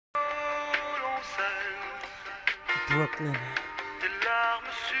Brooklyn. Des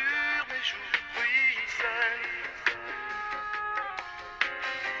larmes sur mes joues ruissellent.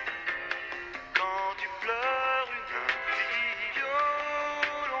 Quand tu pleures une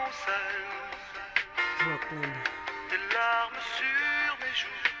violoncelle. Brooklyn. Des larmes sur mes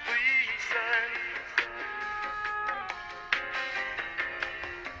joues ruissellent.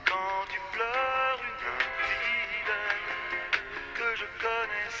 Quand tu pleures une infidèle que je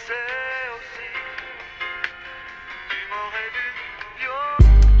connaissais aussi. Tu m'aurais dû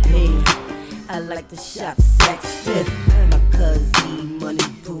violer. I like to shop sex fifth. My cousin money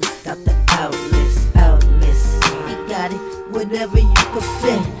boost out the outlets. He got it, whatever you can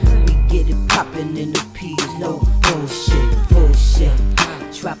fit. We get it poppin' in the peas, no bullshit.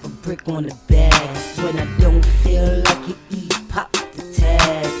 Drop a brick on the bag when I don't feel like it. Eat, pop the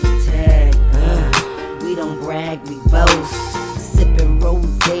tag. We don't brag, we boast. Sippin'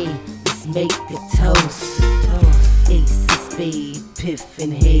 rosé, let's make a toast. Ace of spade, piff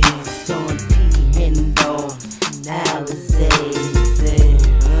and haze, on P Hendo, Alizé.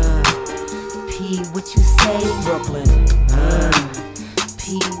 P, what you say? Brooklyn. P,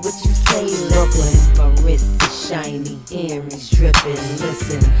 what you say? Listen, my wrist is shiny, earrings dripping.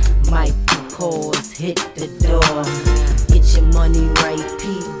 Listen, Michael Kors hit the door. Get your money right, P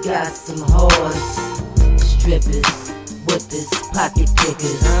got some whores. Strippers, whippers, pocket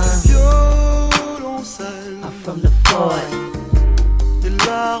pickers. Violoncelle. I'm from the fort. Des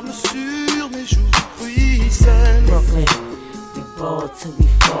larmes sur mes joues ruissellent. Brooklyn, we ball till we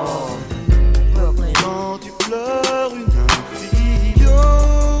fall. Brooklyn, Quand tu pleures une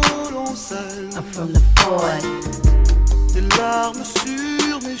violoncelle. I'm from the fort. Des larmes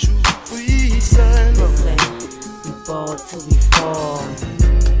sur mes joues ruissellent. Brooklyn, we ball till we fall.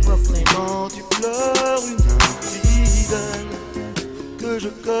 Brooklyn, Quand tu pleures une infidèle que je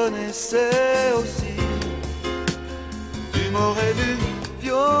connaissais aussi. Tu m'aurais dû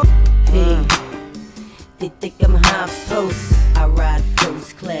violer. P, they think I'm high post. I ride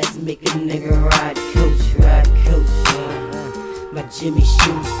first class, make a nigga ride coach. My Jimmy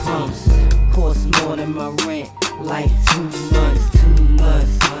shoe pumps cost more than my rent, like 2 months.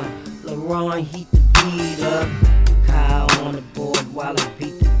 Laron heat the beat up, Kyle on the board while I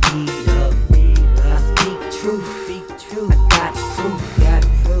beat the beat up. I speak truth, I got proof.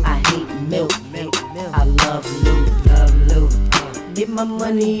 I hate milk, I love loot. Get my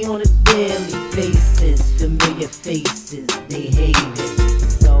money on a daily basis. Familiar faces, they hate it.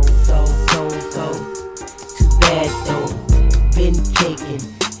 So. Too bad though. Been caking,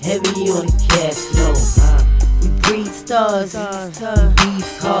 heavy on the cash flow. We breed stars, beef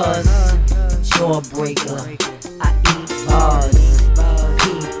cars. Jawbreaker, I eat bars. P.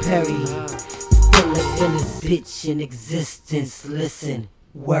 Perry, still an illest bitch in existence. Listen,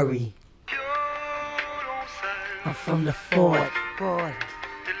 worry. I'm from the fort.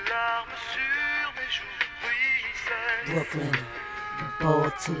 Des larmes sur mes joues ruissellent. Brooklyn, we ball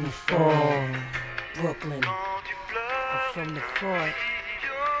till we fall. Brooklyn, Quand tu pleures from the fort.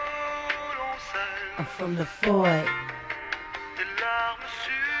 violoncelle. I'm from the fort. Des larmes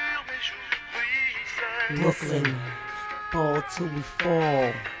sur mes joues ruissellent. Brooklyn, ball till we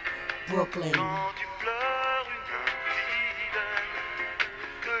fall. Brooklyn, Quand tu pleures une infidèle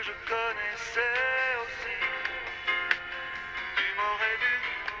que je connaissais aussi.